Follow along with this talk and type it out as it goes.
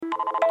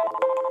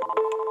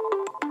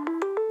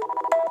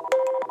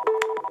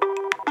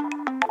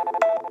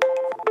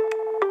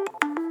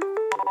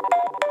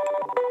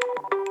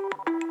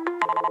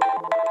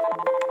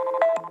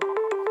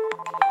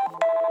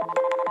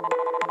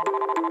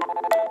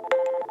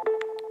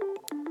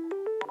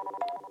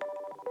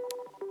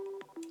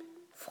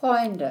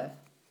Freunde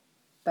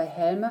bei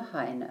Helme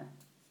Heine.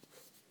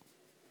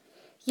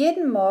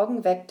 Jeden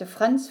Morgen weckte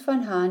Franz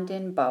von Hahn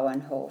den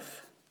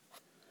Bauernhof.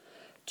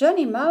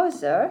 Johnny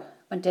Mauser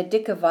und der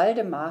dicke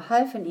Waldemar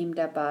halfen ihm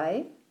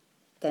dabei,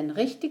 denn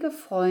richtige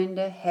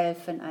Freunde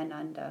helfen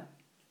einander.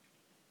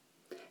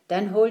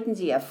 Dann holten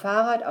sie ihr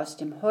Fahrrad aus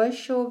dem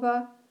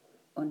Heuschober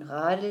und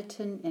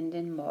radelten in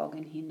den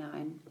Morgen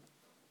hinein.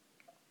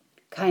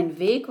 Kein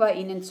Weg war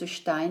ihnen zu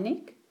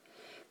steinig,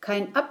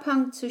 kein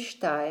Abhang zu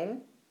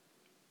steil,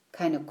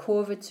 keine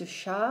Kurve zu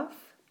scharf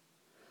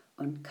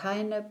und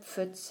keine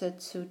Pfütze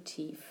zu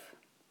tief.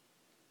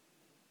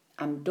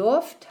 Am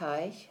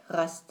Dorfteich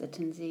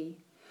rasteten sie,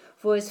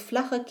 wo es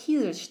flache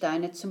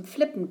Kieselsteine zum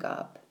Flippen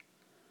gab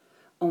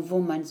und wo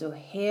man so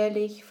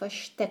herrlich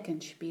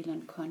Verstecken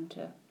spielen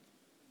konnte.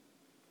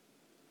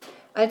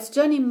 Als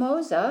Johnny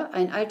Mauser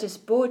ein altes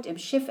Boot im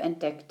Schiff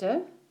entdeckte,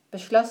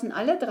 beschlossen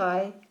alle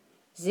drei,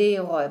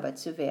 Seeräuber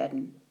zu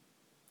werden.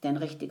 Denn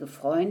richtige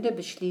Freunde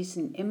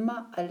beschließen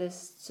immer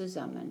alles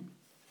zusammen.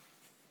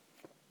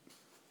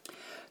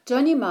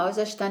 Johnny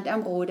Mauser stand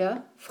am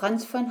Ruder,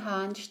 Franz von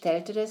Hahn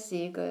stellte das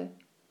Segel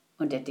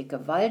und der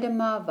dicke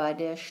Waldemar war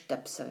der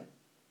Stöpsel.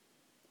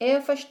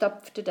 Er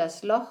verstopfte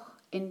das Loch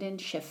in den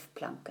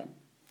Schiffplanken.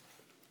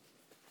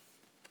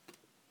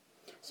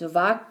 So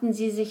wagten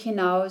sie sich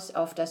hinaus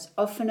auf das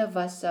offene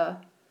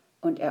Wasser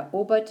und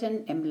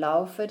eroberten im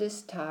Laufe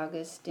des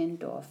Tages den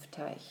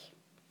Dorfteich.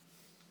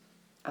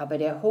 Aber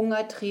der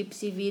Hunger trieb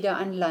sie wieder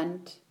an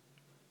Land.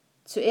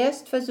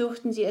 Zuerst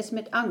versuchten sie es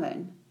mit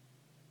Angeln.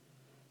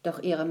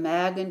 Doch ihre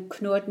Mägen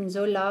knurrten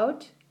so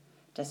laut,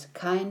 dass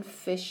kein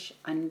Fisch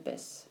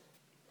anbiss.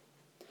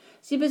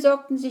 Sie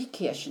besorgten sich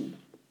Kirschen.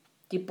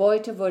 Die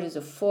Beute wurde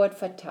sofort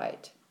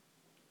verteilt.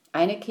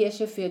 Eine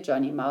Kirsche für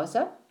Johnny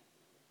Mauser,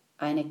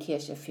 eine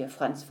Kirsche für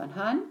Franz von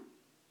Hahn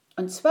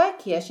und 2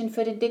 Kirschen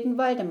für den dicken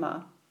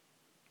Waldemar.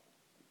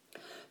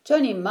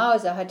 Johnny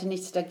Mauser hatte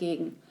nichts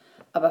dagegen,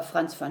 aber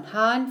Franz von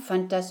Hahn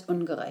fand das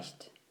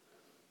ungerecht.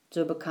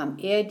 So bekam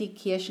er die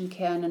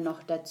Kirschenkerne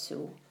noch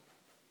dazu.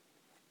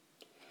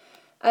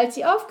 Als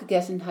sie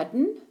aufgegessen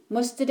hatten,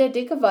 musste der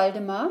dicke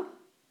Waldemar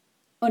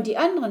und die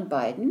anderen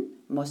beiden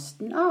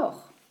mussten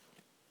auch.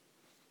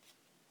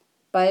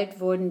 Bald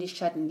wurden die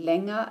Schatten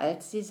länger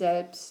als sie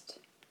selbst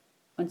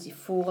und sie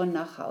fuhren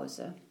nach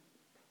Hause.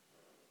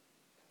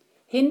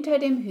 Hinter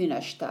dem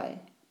Hühnerstall,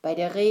 bei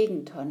der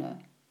Regentonne,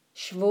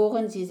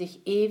 schworen sie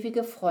sich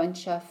ewige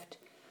Freundschaft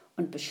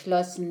und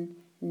beschlossen,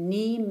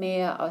 nie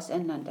mehr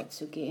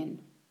auseinanderzugehen.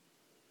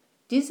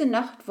 Diese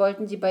Nacht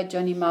wollten sie bei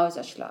Johnny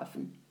Mauser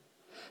schlafen.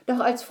 Doch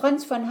als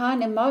Franz von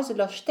Hahn im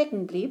Mauseloch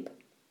stecken blieb,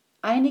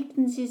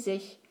 einigten sie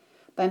sich,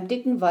 beim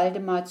dicken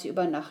Waldemar zu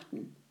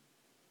übernachten.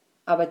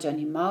 Aber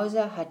Johnny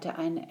Mauser hatte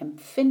eine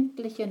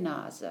empfindliche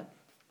Nase.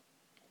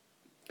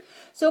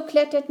 So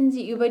kletterten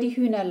sie über die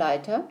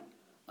Hühnerleiter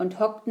und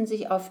hockten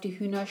sich auf die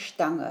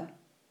Hühnerstange,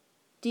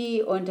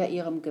 die unter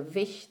ihrem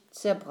Gewicht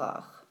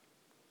zerbrach.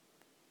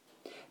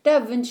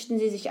 Da wünschten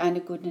sie sich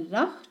eine gute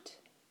Nacht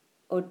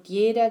und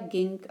jeder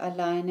ging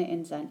alleine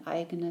in sein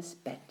eigenes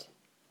Bett.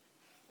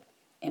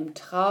 Im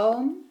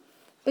Traum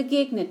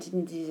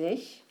begegneten sie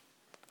sich,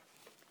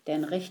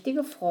 denn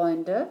richtige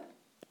Freunde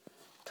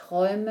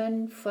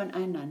träumen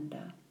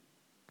voneinander.